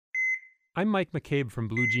I'm Mike McCabe from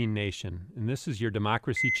Blue Jean Nation, and this is your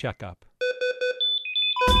Democracy Checkup.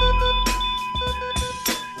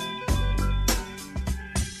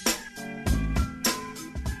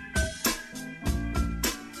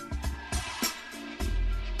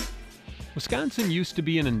 Wisconsin used to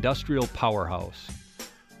be an industrial powerhouse.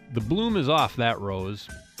 The bloom is off that rose.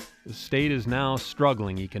 The state is now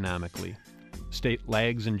struggling economically. The state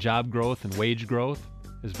lags in job growth and wage growth,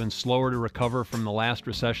 has been slower to recover from the last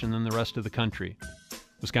recession than the rest of the country.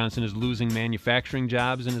 Wisconsin is losing manufacturing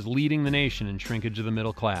jobs and is leading the nation in shrinkage of the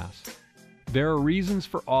middle class. There are reasons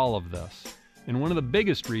for all of this, and one of the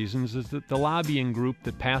biggest reasons is that the lobbying group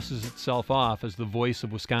that passes itself off as the voice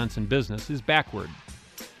of Wisconsin business is backward.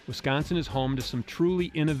 Wisconsin is home to some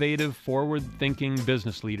truly innovative, forward-thinking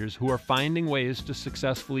business leaders who are finding ways to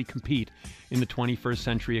successfully compete in the 21st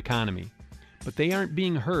century economy. But they aren't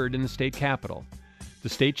being heard in the state capitol. The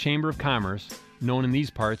State Chamber of Commerce, known in these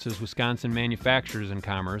parts as Wisconsin Manufacturers and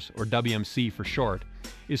Commerce, or WMC for short,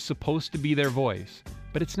 is supposed to be their voice,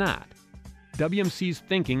 but it's not. WMC's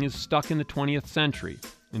thinking is stuck in the 20th century.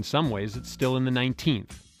 In some ways, it's still in the 19th.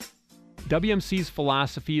 WMC's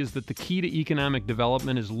philosophy is that the key to economic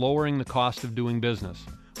development is lowering the cost of doing business,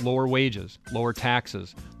 lower wages, lower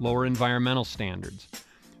taxes, lower environmental standards.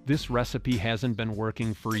 This recipe hasn't been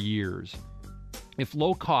working for years. If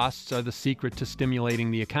low costs are the secret to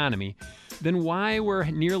stimulating the economy, then why were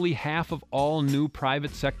nearly half of all new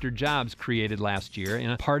private sector jobs created last year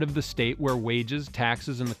in a part of the state where wages,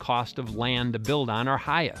 taxes, and the cost of land to build on are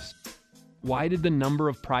highest? Why did the number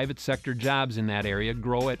of private sector jobs in that area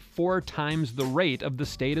grow at 4 times the rate of the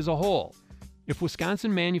state as a whole? If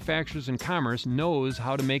Wisconsin Manufacturers and Commerce knows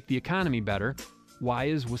how to make the economy better, why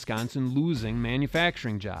is Wisconsin losing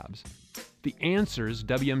manufacturing jobs? The answers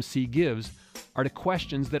WMC gives are to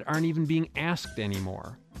questions that aren't even being asked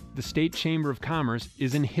anymore. The State Chamber of Commerce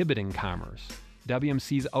is inhibiting commerce.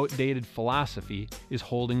 WMC's outdated philosophy is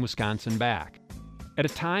holding Wisconsin back. At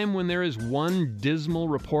a time when there is one dismal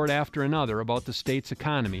report after another about the state's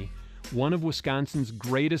economy, one of Wisconsin's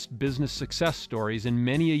greatest business success stories in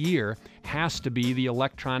many a year has to be the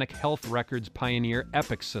electronic health records pioneer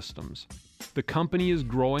Epic Systems. The company is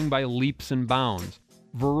growing by leaps and bounds.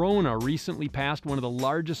 Verona recently passed one of the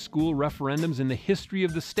largest school referendums in the history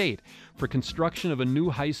of the state for construction of a new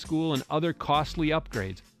high school and other costly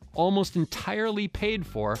upgrades, almost entirely paid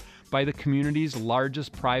for by the community's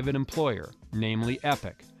largest private employer, namely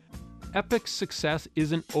Epic. Epic's success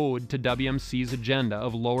is an ode to WMC's agenda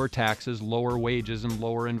of lower taxes, lower wages, and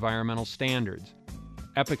lower environmental standards.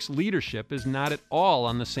 Epic's leadership is not at all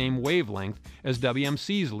on the same wavelength as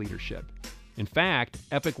WMC's leadership. In fact,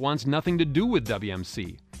 Epic wants nothing to do with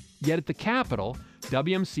WMC. Yet at the Capitol,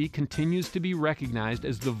 WMC continues to be recognized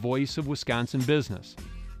as the voice of Wisconsin business.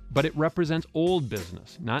 But it represents old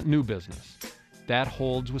business, not new business. That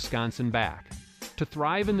holds Wisconsin back. To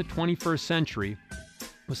thrive in the 21st century,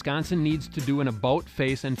 Wisconsin needs to do an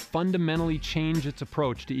about-face and fundamentally change its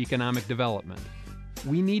approach to economic development.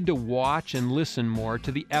 We need to watch and listen more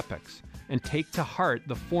to the epics and take to heart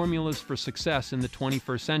the formulas for success in the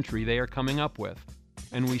 21st century they are coming up with.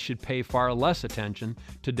 And we should pay far less attention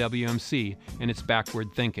to WMC and its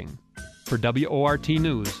backward thinking. For WORT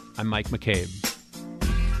News, I'm Mike McCabe.